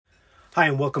Hi,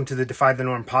 and welcome to the Defy the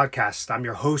Norm podcast. I'm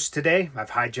your host today.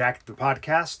 I've hijacked the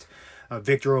podcast,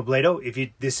 Victor Obledo.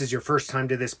 If this is your first time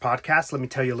to this podcast, let me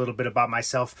tell you a little bit about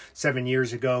myself. 7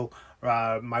 years ago,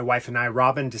 my wife and I,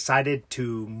 Robin, decided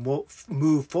to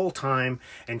move full-time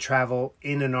and travel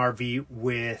in an RV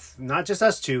with not just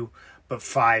us two, but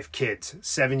 5 kids.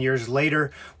 7 years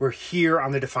later, we're here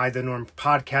on the Defy the Norm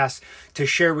podcast to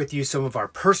share with you some of our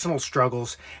personal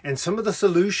struggles and some of the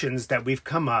solutions that we've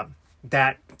come up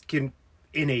that can,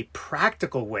 in a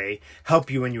practical way,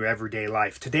 help you in your everyday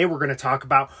life. Today, we're going to talk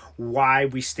about why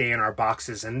we stay in our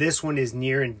boxes. And this one is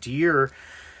near and dear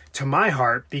to my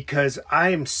heart because I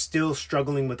am still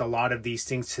struggling with a lot of these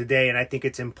things today. And I think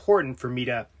it's important for me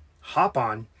to hop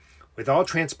on with all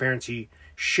transparency,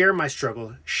 share my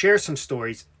struggle, share some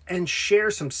stories, and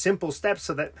share some simple steps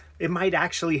so that it might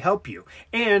actually help you.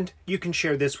 And you can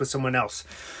share this with someone else.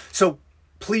 So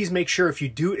please make sure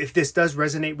if this does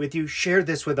resonate with you, share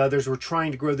this with others. We're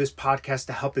trying to grow this podcast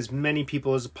to help as many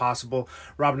people as possible.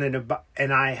 Robin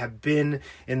and I have been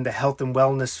in the health and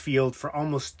wellness field for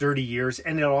almost 30 years,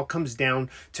 and it all comes down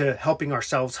to helping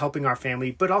ourselves, helping our family,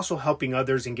 but also helping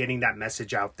others and getting that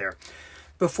message out there.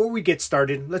 Before we get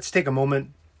started, let's take a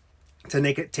moment to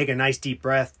take a nice deep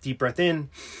breath. Deep breath in,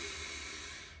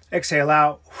 exhale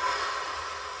out.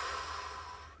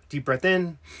 Deep breath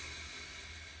in,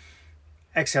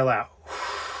 exhale out.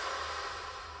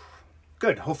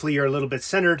 Good. Hopefully you're a little bit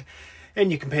centered and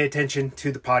you can pay attention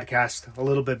to the podcast a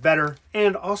little bit better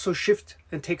and also shift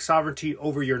and take sovereignty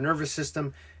over your nervous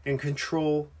system and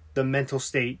control the mental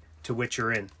state to which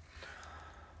you're in.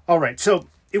 All right. So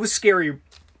it was scary.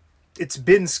 It's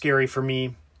been scary for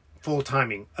me full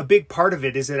timing. A big part of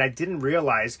it is that I didn't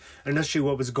realize initially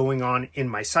what was going on in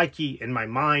my psyche, in my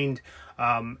mind,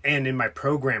 and in my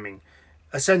programming.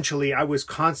 Essentially, I was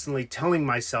constantly telling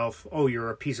myself, oh, you're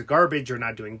a piece of garbage, you're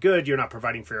not doing good, you're not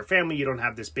providing for your family, you don't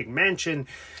have this big mansion,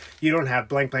 you don't have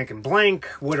blank, blank, and blank,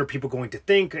 what are people going to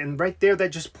think? And right there,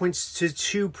 that just points to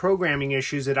 2 programming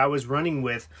issues that I was running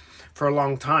with for a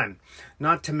long time.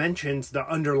 Not to mention the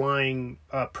underlying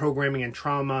programming and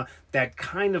trauma that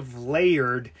kind of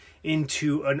layered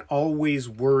into an always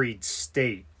worried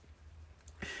state.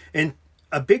 And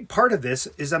a big part of this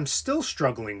is I'm still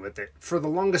struggling with it. For the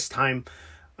longest time,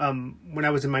 when I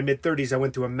was in my mid-30s, I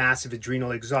went through a massive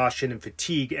adrenal exhaustion and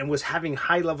fatigue and was having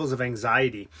high levels of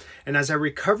anxiety. And as I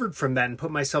recovered from that and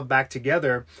put myself back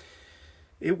together,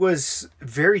 it was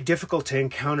very difficult to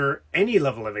encounter any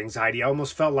level of anxiety. I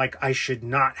almost felt like I should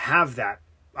not have that.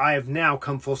 I have now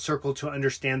come full circle to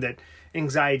understand that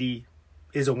anxiety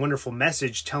is a wonderful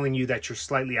message telling you that you're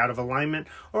slightly out of alignment,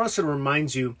 or else it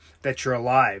reminds you that you're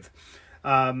alive.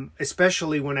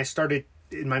 Especially when I started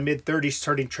in my mid-30s,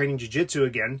 starting training jiu-jitsu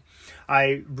again,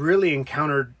 I really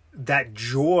encountered that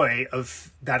joy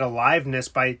of that aliveness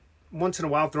by once in a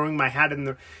while throwing my hat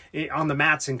on the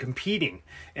mats and competing.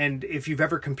 And if you've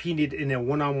ever competed in a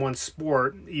one-on-one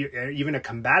sport, even a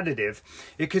combative,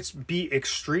 it could be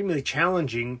extremely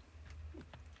challenging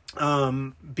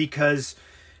because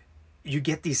you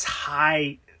get these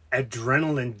high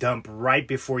adrenaline dump right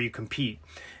before you compete.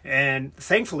 And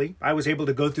thankfully, I was able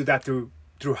to go through that through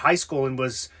high school and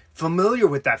was familiar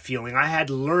with that feeling. I had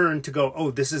learned to go,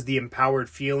 oh, this is the empowered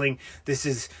feeling. This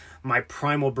is my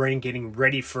primal brain getting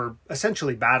ready for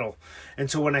essentially battle.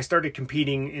 And so when I started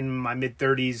competing in my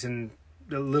mid-30s and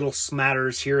the little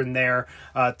smatters here and there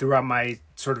throughout my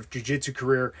sort of jiu-jitsu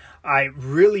career, I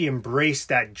really embraced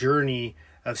that journey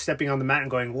of stepping on the mat and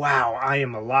going, wow, I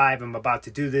am alive. I'm about to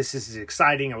do this. This is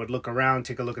exciting. I would look around,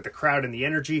 take a look at the crowd and the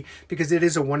energy, because it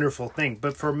is a wonderful thing.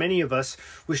 But for many of us,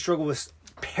 we struggle with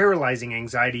paralyzing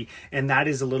anxiety, and that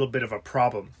is a little bit of a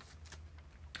problem.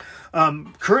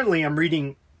 Currently, I'm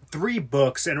reading 3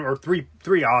 books or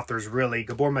three authors, really: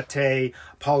 Gabor Mate,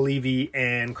 Paul Levy,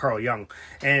 and Carl Jung.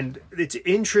 And it's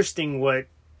interesting when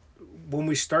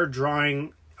we start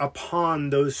drawing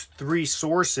upon those 3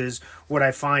 sources, what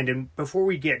I find. And before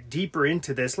we get deeper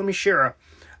into this, let me share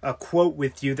a quote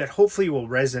with you that hopefully will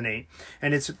resonate.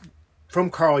 And it's from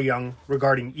Carl Jung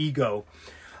regarding ego.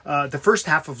 The first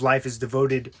half of life is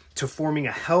devoted to forming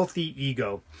a healthy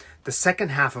ego. The second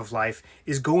half of life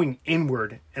is going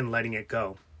inward and letting it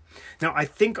go. Now, I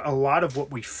think a lot of what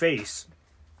we face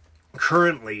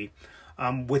currently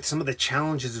with some of the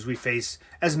challenges as we face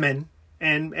as men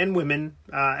and women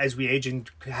as we age and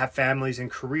have families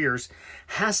and careers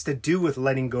has to do with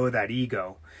letting go of that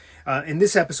ego. In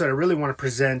this episode, I really want to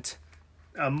present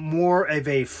more of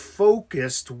a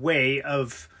focused way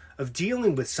of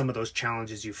dealing with some of those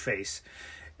challenges you face.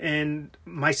 And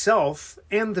myself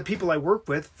and the people I work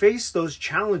with face those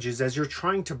challenges as you're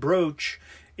trying to broach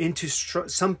into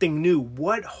something new?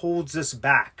 What holds us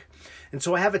back? And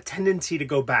so I have a tendency to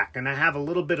go back, and I have a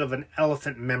little bit of an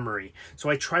elephant memory. So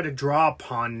I try to draw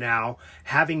upon now,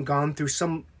 having gone through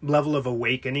some level of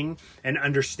awakening and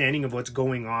understanding of what's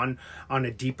going on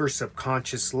a deeper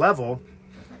subconscious level.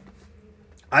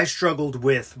 I struggled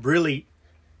with really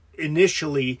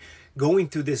initially going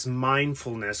through this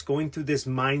mindfulness, going through this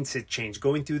mindset change,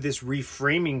 going through this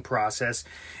reframing process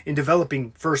in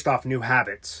developing, first off, new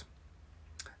habits.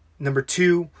 Number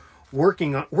 2,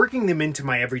 working them into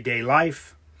my everyday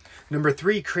life. Number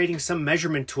 3, creating some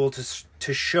measurement tool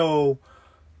to show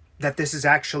that this is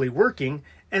actually working,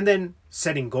 and then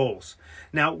setting goals.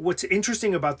 Now, what's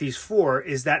interesting about these 4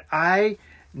 is that I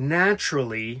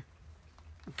naturally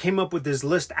came up with this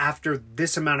list after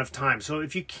this amount of time. So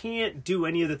if you can't do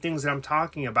any of the things that I'm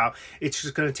talking about, it's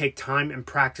just going to take time and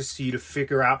practice for you to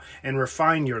figure out and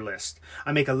refine your list.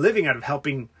 I make a living out of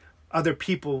helping other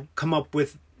people come up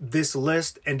with this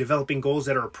list and developing goals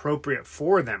that are appropriate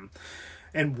for them.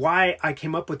 And why I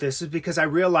came up with this is because I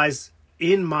realized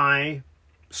in my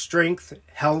strength,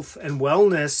 health, and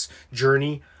wellness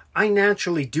journey, I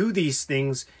naturally do these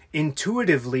things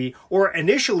intuitively, or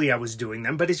initially I was doing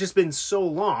them, but it's just been so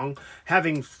long,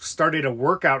 having started a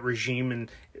workout regime in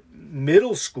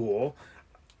middle school,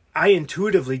 I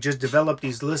intuitively just developed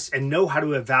these lists and know how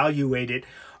to evaluate it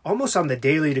almost on the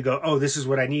daily to go, oh, this is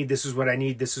what I need, this is what I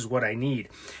need, this is what I need.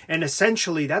 And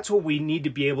essentially, that's what we need to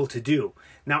be able to do.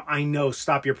 Now, I know,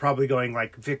 stop, you're probably going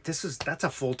like, Vic, that's a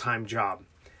full-time job.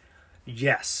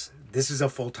 Yes, this is a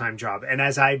full-time job. And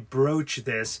as I broach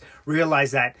this,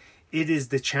 realize that it is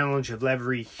the challenge of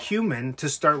every human to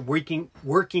start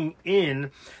working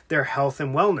in their health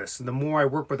and wellness. And the more I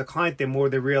work with a client, the more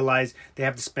they realize they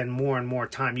have to spend more and more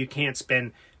time. You can't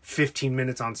spend 15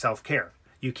 minutes on self-care.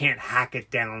 You can't hack it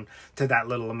down to that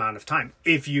little amount of time.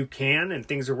 If you can and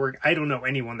things are working, I don't know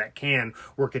anyone that can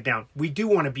work it down. We do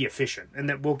want to be efficient, and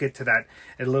that we'll get to that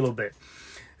in a little bit.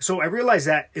 So I realized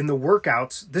that in the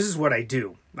workouts, this is what I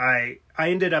do. I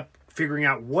ended up figuring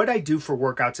out what I do for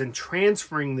workouts and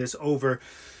transferring this over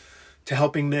to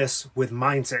helping this with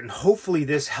mindset. And hopefully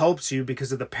this helps you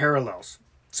because of the parallels.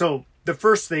 So the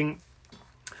first thing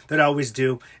that I always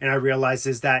do, and I realize,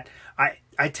 is that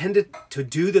I tended to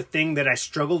do the thing that I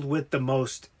struggled with the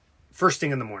most first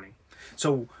thing in the morning.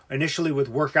 So initially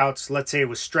with workouts, let's say it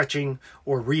was stretching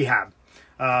or rehab,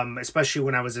 especially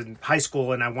when I was in high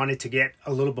school and I wanted to get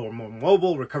a little bit more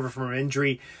mobile, recover from an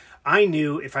injury. I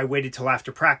knew if I waited till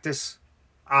after practice,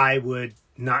 I would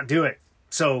not do it.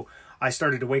 So I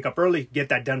started to wake up early, get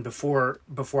that done before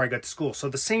I got to school. So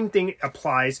the same thing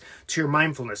applies to your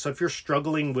mindfulness. So if you're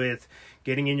struggling with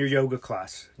getting in your yoga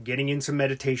class, getting in some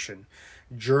meditation,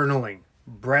 journaling,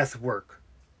 breath work,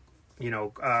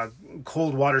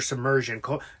 cold water submersion,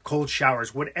 cold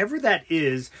showers, whatever that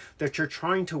is that you're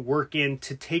trying to work in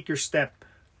to take your step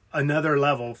another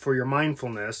level for your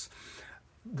mindfulness,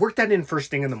 work that in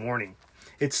first thing in the morning.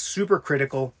 It's super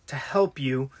critical to help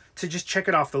you to just check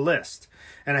it off the list.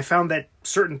 And I found that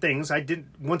certain things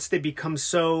once they become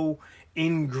so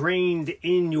ingrained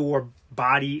in your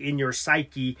body, in your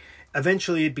psyche,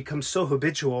 eventually it becomes so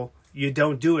habitual, you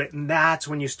don't do it. And that's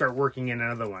when you start working in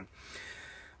another one.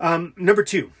 Number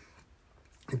 2,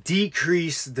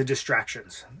 decrease the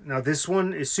distractions. Now, this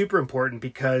one is super important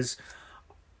because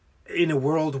in a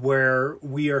world where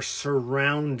we are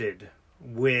surrounded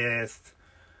with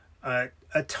a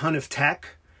ton of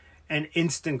tech and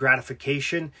instant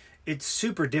gratification, it's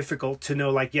super difficult to know,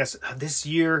 like, yes, this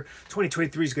year,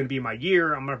 2023 is going to be my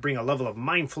year. I'm going to bring a level of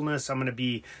mindfulness. I'm going to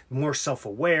be more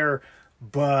self-aware.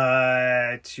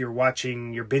 But you're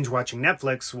binge watching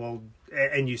Netflix,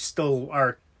 and you still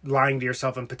are lying to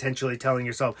yourself and potentially telling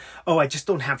yourself, oh, I just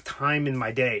don't have time in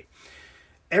my day.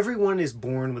 Everyone is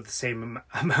born with the same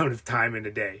amount of time in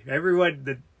a day.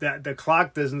 Everyone, the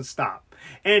clock doesn't stop.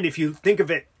 And if you think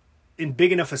of it in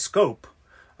big enough a scope,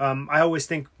 I always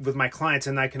think with my clients,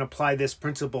 and I can apply this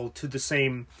principle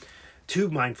to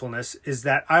mindfulness, is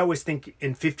that I always think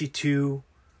in 52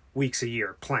 weeks a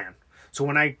year plan. So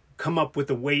when I come up with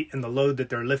the weight and the load that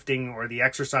they're lifting or the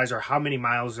exercise or how many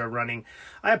miles they're running,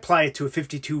 I apply it to a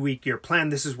 52-week year plan.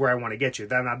 This is where I want to get you.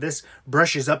 Now this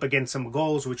brushes up against some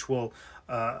goals, which we'll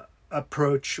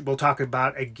talk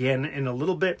about again in a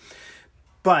little bit.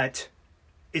 But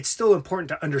it's still important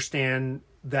to understand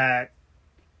that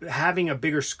having a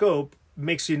bigger scope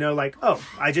makes you know, like, oh,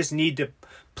 I just need to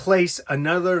place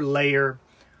another layer,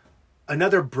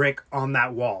 another brick on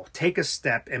that wall. Take a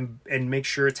step and make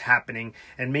sure it's happening,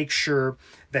 and make sure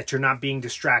that you're not being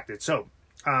distracted. So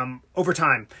over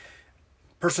time,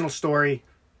 personal story,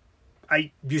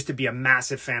 I used to be a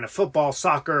massive fan of football,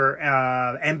 soccer,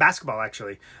 and basketball,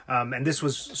 actually. And this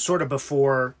was sort of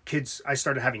before I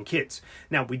started having kids.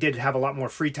 Now, we did have a lot more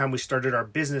free time. We started our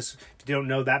business. If you don't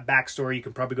know that backstory, you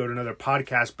can probably go to another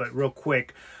podcast. But real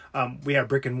quick, we had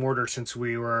brick and mortar since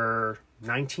we were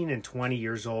 19 and 20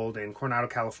 years old in Coronado,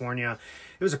 California.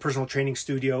 It was a personal training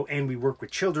studio, and we worked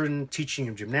with children, teaching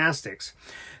them gymnastics.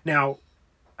 Now,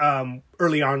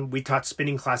 early on, we taught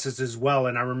spinning classes as well.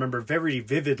 And I remember very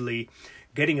vividly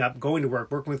getting up, going to work,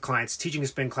 working with clients, teaching a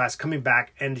spin class, coming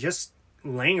back, and just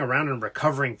laying around and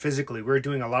recovering physically. We were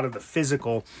doing a lot of the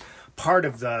physical part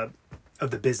of the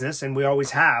business, and we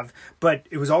always have, but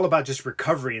it was all about just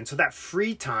recovery. And so that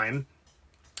free time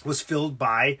was filled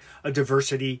by a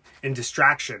diversity and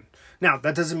distraction. Now,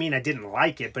 that doesn't mean I didn't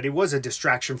like it, but it was a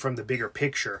distraction from the bigger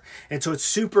picture. And so it's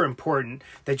super important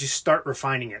that you start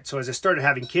refining it. So as I started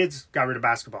having kids, got rid of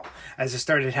basketball. As I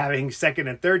started having second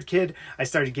and third kid,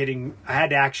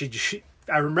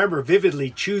 I remember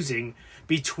vividly choosing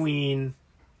between,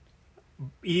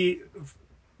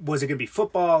 was it going to be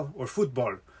football or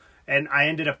football? And I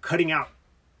ended up cutting out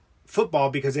football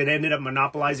because it ended up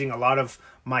monopolizing a lot of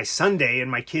my Sunday, and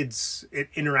my kids'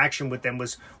 interaction with them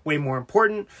was way more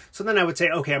important. So then I would say,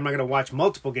 okay, I'm not going to watch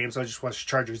multiple games. I'll just watch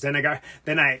Chargers. Then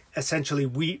I essentially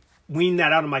weaned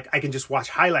that out. I'm like, I can just watch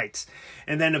highlights.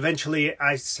 And then eventually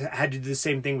I had to do the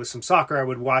same thing with some soccer. I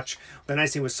would watch. The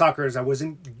nice thing with soccer is I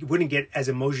wouldn't get as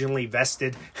emotionally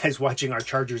vested as watching our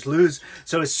Chargers lose.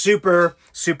 So it's super,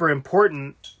 super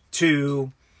important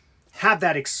to have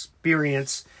that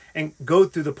experience and go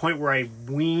through the point where I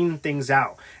wean things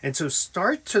out. And so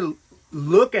start to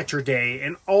look at your day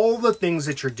and all the things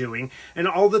that you're doing and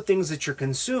all the things that you're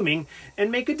consuming,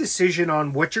 and make a decision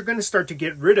on what you're going to start to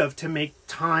get rid of to make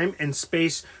time and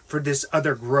space for this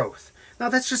other growth. Now,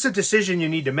 that's just a decision you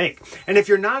need to make. And if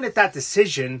you're not at that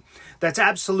decision, that's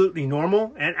absolutely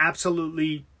normal and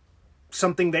absolutely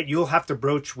something that you'll have to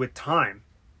broach with time.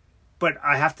 But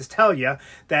I have to tell you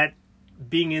that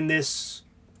being in this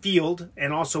field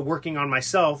and also working on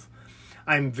myself,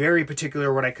 I'm very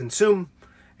particular what I consume,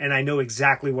 and I know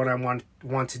exactly what I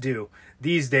want to do.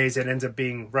 These days it ends up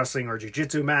being wrestling or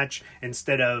jiu-jitsu match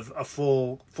instead of a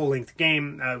full-length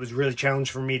game. It was really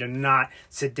challenging for me to not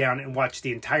sit down and watch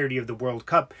the entirety of the World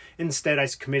Cup. Instead,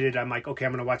 I'm like, okay,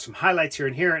 I'm going to watch some highlights here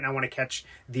and here, and I want to catch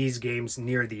these games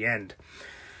near the end.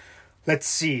 Let's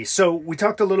see. So we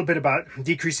talked a little bit about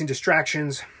decreasing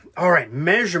distractions. All right,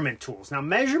 measurement tools. Now,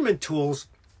 measurement tools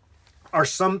are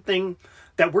something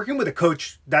that, working with a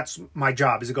coach, that's my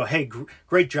job, is to go, hey,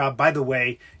 great job. By the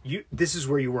way, this is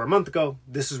where you were a month ago.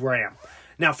 This is where I am.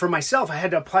 Now, for myself, I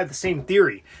had to apply the same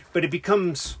theory, but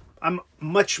I'm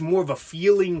much more of a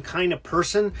feeling kind of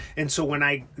person. And so when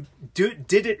I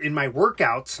did it in my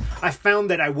workouts, I found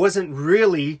that I wasn't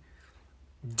really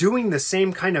doing the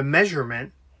same kind of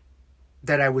measurement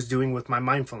that I was doing with my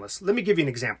mindfulness. Let me give you an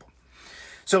example.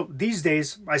 So these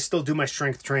days, I still do my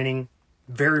strength training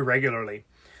very regularly.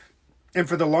 And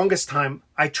for the longest time,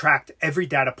 I tracked every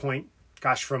data point,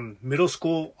 from middle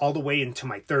school all the way into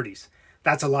my 30s.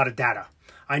 That's a lot of data.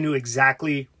 I knew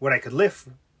exactly what I could lift,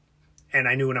 and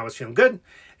I knew when I was feeling good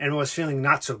and when I was feeling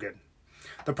not so good.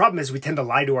 The problem is we tend to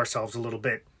lie to ourselves a little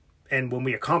bit. And when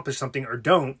we accomplish something or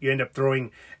don't, you end up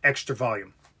throwing extra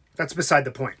volume. That's beside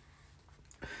the point.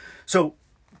 So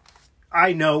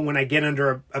I know when I get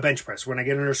under a bench press, when I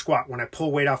get under a squat, when I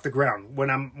pull weight off the ground, when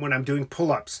I'm doing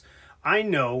pull-ups, I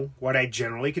know what I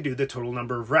generally could do, the total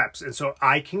number of reps. And so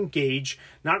I can gauge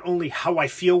not only how I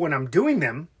feel when I'm doing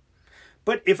them,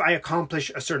 but if I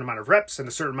accomplish a certain amount of reps and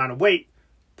a certain amount of weight,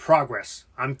 progress.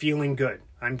 I'm feeling good.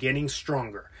 I'm getting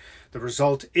stronger. The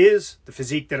result is the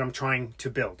physique that I'm trying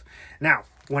to build. Now,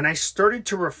 when I started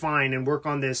to refine and work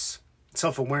on this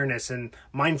self-awareness and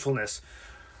mindfulness,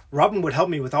 Robin would help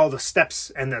me with all the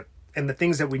steps and the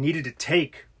things that we needed to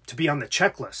take to be on the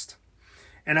checklist.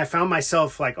 And I found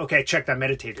myself like, okay, I checked, I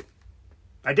meditated.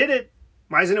 I did it.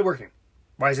 Why isn't it working?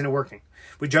 Why isn't it working?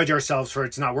 We judge ourselves for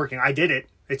it's not working. I did it.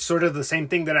 It's sort of the same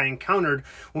thing that I encountered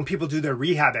when people do their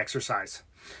rehab exercise.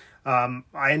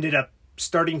 I ended up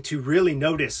starting to really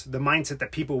notice the mindset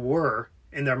that people were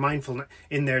in their mindfulness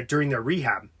during their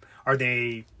rehab. Are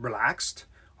they relaxed?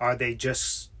 Are they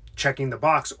just checking the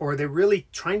box, or are they really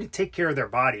trying to take care of their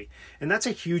body? And that's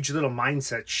a huge little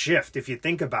mindset shift if you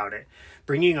think about it.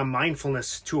 Bringing a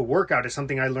mindfulness to a workout is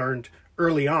something I learned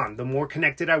early on. The more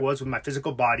connected I was with my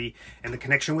physical body and the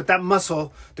connection with that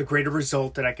muscle, the greater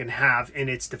result that I can have in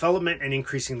its development and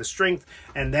increasing the strength.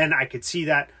 And then I could see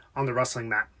that on the wrestling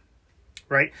mat,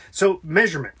 right? So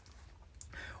measurement.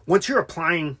 Once you're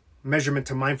applying measurement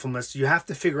to mindfulness, you have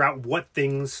to figure out what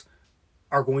things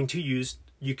are going to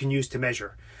you can use to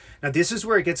measure. Now, this is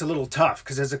where it gets a little tough,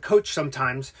 because as a coach,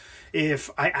 sometimes if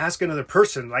I ask another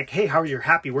person, like, hey, how are you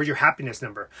happy? Where's your happiness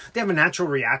number? They have a natural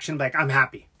reaction like, I'm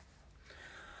happy.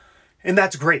 And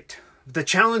that's great. The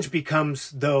challenge becomes,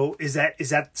 though, is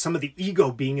that some of the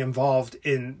ego being involved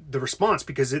in the response,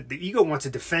 because the ego wants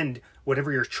to defend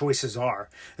whatever your choices are.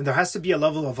 And there has to be a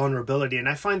level of vulnerability. And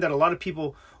I find that a lot of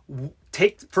people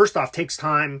takes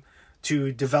time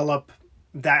to develop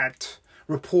that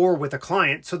rapport with a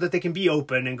client so that they can be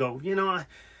open and go,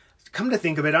 come to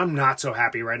think of it, I'm not so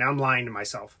happy right now. I'm lying to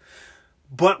myself.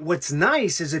 But what's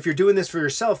nice is if you're doing this for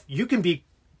yourself, you can be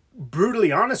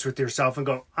brutally honest with yourself and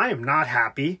go, I am not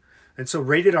happy. And so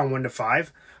rate it on 1 to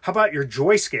 5. How about your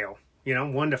joy scale?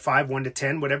 1 to 5, 1 to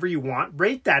 10, whatever you want.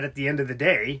 Rate that at the end of the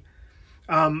day.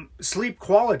 Sleep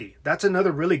quality. That's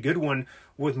another really good one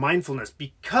with mindfulness,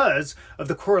 because of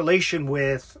the correlation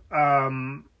with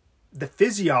the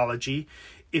physiology.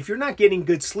 If you're not getting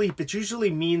good sleep, it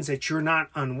usually means that you're not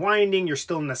unwinding. You're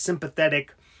still in a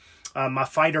sympathetic, a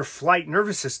fight or flight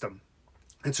nervous system.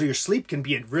 And so your sleep can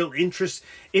be a real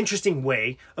interesting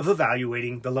way of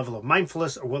evaluating the level of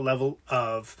mindfulness or what level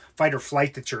of fight or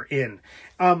flight that you're in.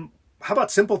 How about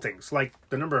simple things like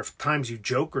the number of times you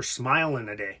joke or smile in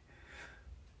a day?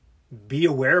 Be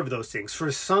aware of those things.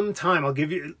 For some time,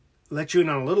 let you in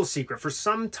on a little secret. For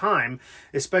some time,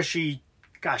 especially,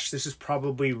 this is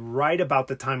probably right about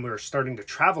the time we were starting to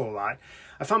travel a lot,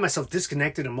 I found myself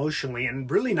disconnected emotionally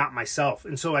and really not myself.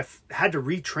 And so I've had to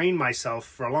retrain myself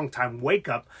for a long time, wake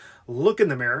up, look in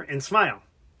the mirror and smile.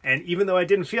 And even though I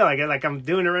didn't feel like it, like I'm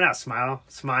doing it right now, smile,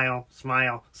 smile,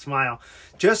 smile, smile,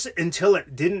 just until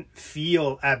it didn't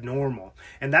feel abnormal.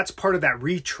 And that's part of that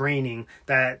retraining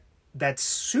that's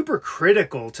super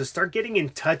critical to start getting in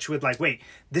touch with, like, wait,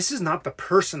 this is not the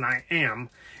person I am.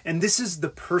 And this is the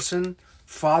person,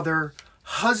 father,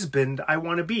 husband I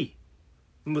want to be.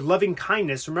 And with loving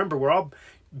kindness, remember,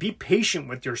 be patient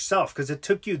with yourself, because it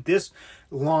took you this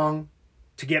long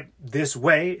to get this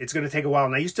way. It's going to take a while.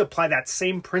 And I used to apply that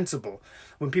same principle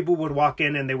when people would walk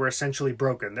in and they were essentially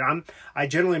broken. I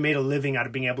generally made a living out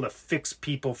of being able to fix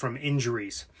people from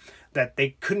injuries that they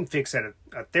couldn't fix at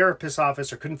a therapist's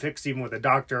office or couldn't fix even with a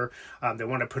doctor. They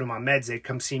wanted to put them on meds. They'd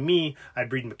come see me.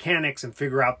 I'd read mechanics and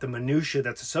figure out the minutia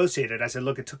that's associated. I said,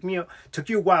 look, it took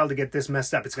you a while to get this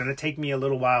messed up. It's going to take me a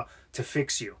little while to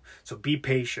fix you. So be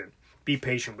patient. Be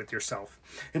patient with yourself.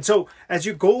 And so as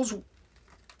you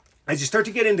start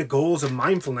to get into goals of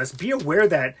mindfulness, be aware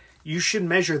that you should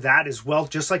measure that as well,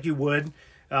 just like you would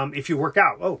if you work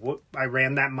out. I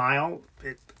ran that mile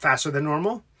faster than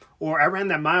normal. Or I ran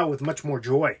that mile with much more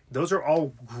joy. Those are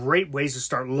all great ways to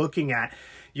start looking at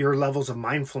your levels of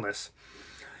mindfulness.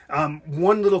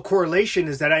 One little correlation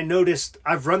is that I noticed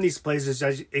I've run these places,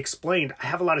 as explained. I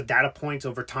have a lot of data points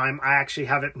over time. I actually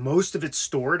have most of it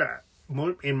stored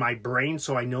in my brain,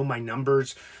 so I know my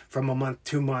numbers from a month,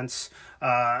 2 months.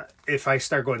 If I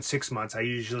start going 6 months, I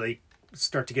usually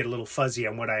start to get a little fuzzy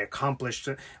on what I accomplished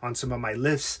on some of my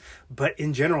lifts. But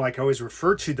in general, I can always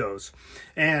refer to those.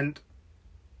 And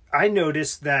I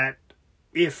noticed that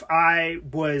if I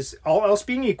was, all else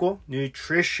being equal,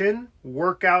 nutrition,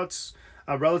 workouts,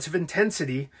 relative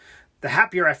intensity, the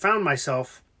happier I found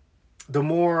myself, the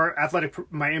more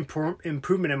my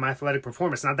improvement in my athletic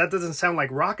performance. Now, that doesn't sound like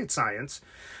rocket science.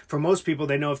 For most people,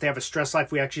 they know if they have a stress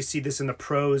life, we actually see this in the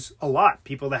pros a lot.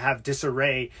 People that have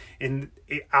disarray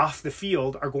off the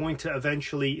field are going to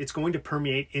eventually, it's going to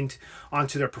permeate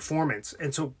onto their performance.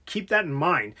 And so keep that in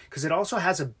mind, because it also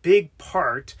has a big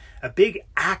part, a big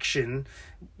action,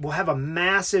 will have a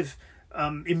massive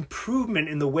improvement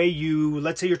in the way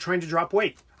let's say you're trying to drop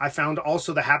weight. I found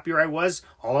also the happier I was,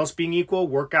 all else being equal,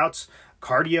 workouts,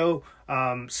 cardio,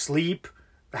 sleep,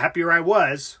 the happier I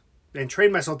was, and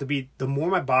trained myself to be, the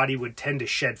more my body would tend to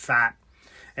shed fat.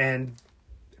 And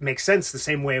it makes sense the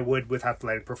same way it would with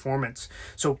athletic performance.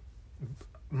 So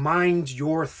mind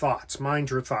your thoughts.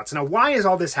 Now, why is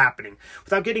all this happening?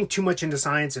 Without getting too much into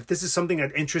science, if this is something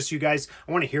that interests you guys,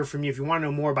 I want to hear from you. If you want to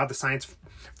know more about the science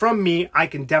from me, I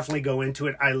can definitely go into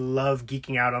it. I love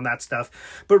geeking out on that stuff.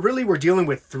 But really, we're dealing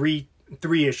with three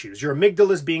issues. Your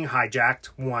amygdala is being hijacked,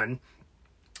 1.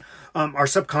 Our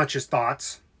subconscious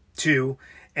thoughts, 2.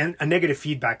 And a negative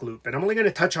feedback loop. And I'm only going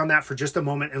to touch on that for just a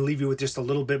moment and leave you with just a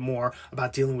little bit more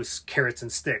about dealing with carrots and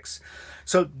sticks.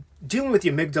 So dealing with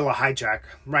the amygdala hijack,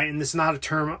 right? And this is not a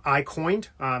term I coined.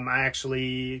 I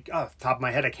actually, off the top of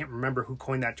my head, I can't remember who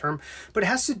coined that term, but it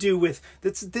has to do with,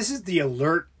 this is the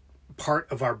alert part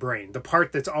of our brain, the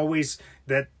part that's always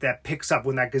that picks up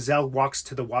when that gazelle walks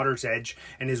to the water's edge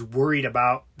and is worried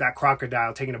about that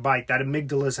crocodile taking a bite. That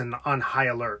amygdala is on high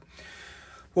alert.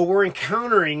 What we're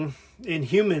encountering in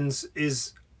humans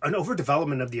is an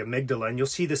overdevelopment of the amygdala, and you'll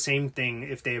see the same thing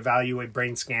if they evaluate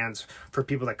brain scans for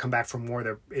people that come back from war.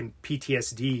 They're in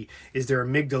PTSD, is their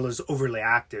amygdala is overly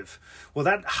active. Well,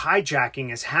 that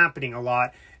hijacking is happening a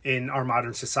lot in our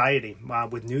modern society,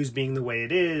 with news being the way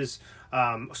it is,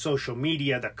 social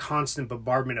media, the constant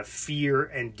bombardment of fear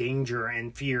and danger.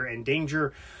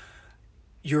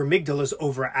 Your amygdala is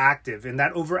overactive, and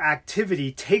that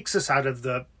overactivity takes us out of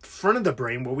the front of the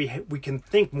brain where we can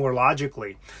think more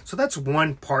logically. So that's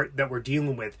one part that we're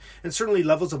dealing with. And certainly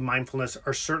levels of mindfulness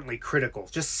are certainly critical.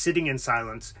 Just sitting in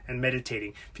silence and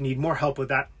meditating. If you need more help with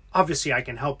that, obviously I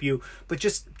can help you, but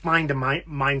just find a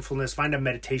mindfulness, find a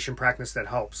meditation practice that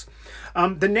helps.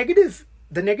 The negative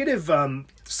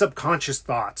subconscious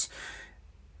thoughts.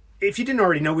 If you didn't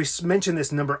already know, we mention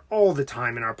this number all the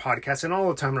time in our podcast and all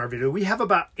the time in our video. We have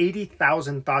about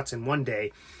 80,000 thoughts in one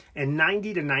day, and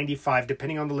 90 to 95,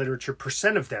 depending on the literature,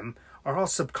 % of them are all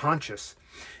subconscious.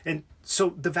 And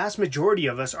so the vast majority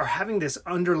of us are having this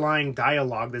underlying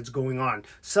dialogue that's going on.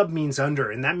 Sub means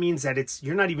under, and that means that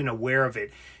you're not even aware of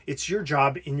it. It's your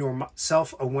job in your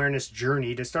self-awareness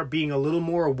journey to start being a little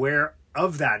more aware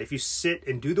of that. If you sit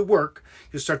and do the work,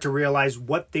 you'll start to realize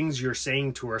what things you're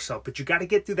saying to yourself. But you got to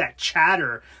get through that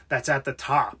chatter that's at the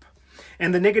top.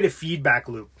 And the negative feedback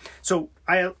loop. So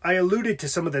I alluded to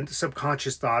some of the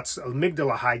subconscious thoughts,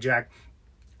 amygdala hijack.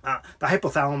 The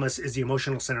hypothalamus is the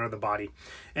emotional center of the body.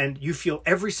 And you feel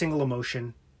every single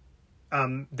emotion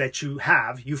that you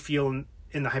have, you feel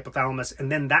in the hypothalamus.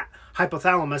 And then that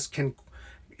hypothalamus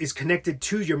is connected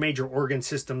to your major organ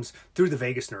systems through the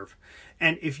vagus nerve.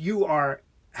 And if you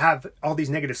have all these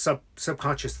negative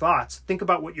subconscious thoughts, think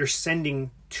about what you're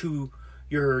sending to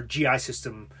your GI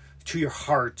system, to your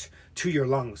heart, to your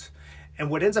lungs. And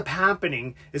what ends up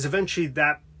happening is eventually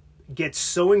that gets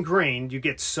so ingrained, you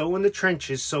get so in the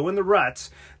trenches, so in the ruts,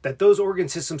 that those organ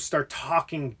systems start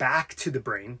talking back to the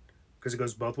brain, because it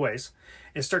goes both ways,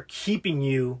 and start keeping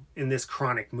you in this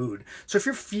chronic mood. So if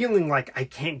you're feeling like I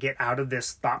can't get out of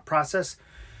this thought process,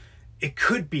 it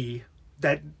could be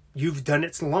that you've done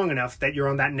it long enough that you're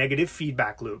on that negative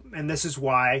feedback loop. And this is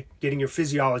why getting your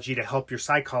physiology to help your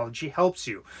psychology helps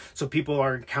you. So people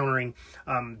are encountering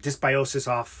dysbiosis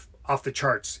off the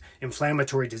charts,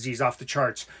 inflammatory disease off the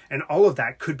charts, and all of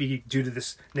that could be due to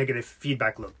this negative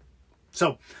feedback loop.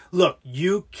 So look,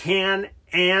 you can,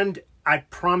 and I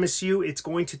promise you it's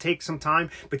going to take some time,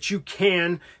 but you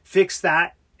can fix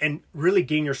that and really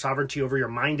gain your sovereignty over your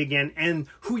mind again and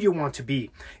who you want to be.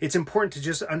 It's important to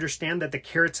just understand that the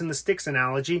carrots and the sticks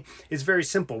analogy is very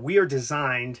simple. We are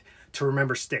designed to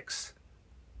remember sticks,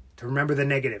 to remember the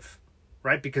negative,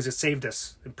 right? Because it saved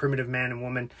us. The primitive man and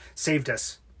woman saved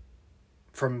us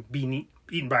from being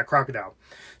eaten by a crocodile.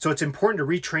 So it's important to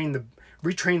retrain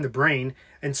the brain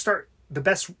and start. The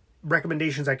best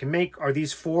recommendations I can make are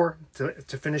these 4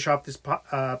 to finish off this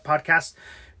podcast.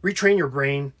 Retrain your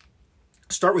brain.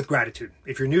 Start with gratitude.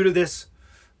 If you're new to this,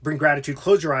 bring gratitude.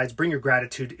 Close your eyes, bring your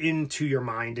gratitude into your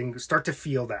mind and start to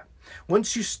feel that.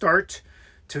 Once you start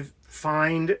to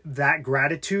find that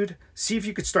gratitude, see if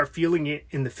you could start feeling it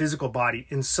in the physical body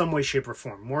in some way, shape, or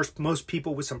form. Most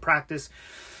people with some practice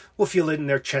will feel it in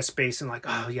their chest space and like,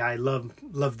 oh yeah, I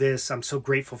love this. I'm so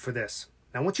grateful for this.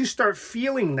 Now, once you start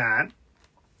feeling that,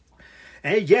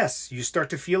 and yes, you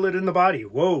start to feel it in the body.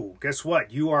 Whoa, guess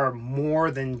what? You are more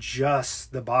than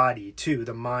just the body too.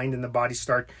 The mind and the body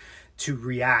start to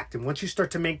react. And once you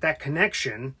start to make that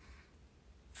connection,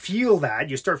 feel that,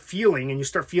 you start feeling, and you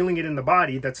start feeling it in the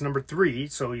body. That's number 3.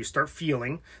 So you start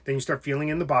feeling, then you start feeling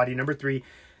in the body. Number 3,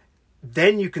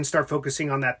 then you can start focusing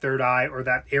on that third eye or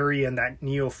that area in that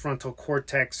neofrontal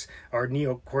cortex or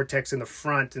neocortex in the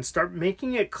front and start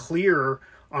making it clear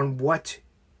on what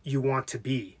you want to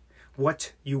be,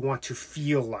 what you want to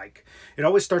feel like. It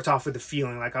always starts off with a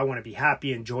feeling like I want to be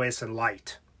happy and joyous and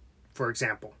light, for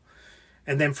example.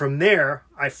 And then from there,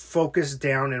 I focus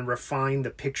down and refine the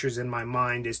pictures in my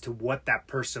mind as to what that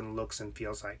person looks and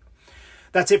feels like.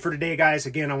 That's it for today, guys.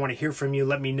 Again, I want to hear from you.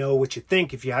 Let me know what you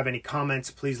think. If you have any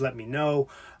comments, please let me know.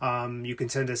 You can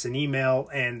send us an email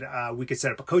and we could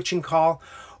set up a coaching call.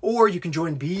 Or you can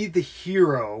join Be the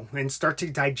Hero and start to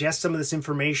digest some of this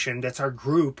information. That's our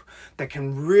group that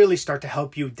can really start to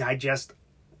help you digest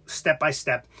step by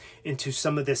step into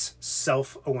some of this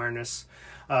self-awareness,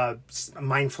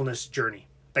 mindfulness journey.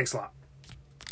 Thanks a lot.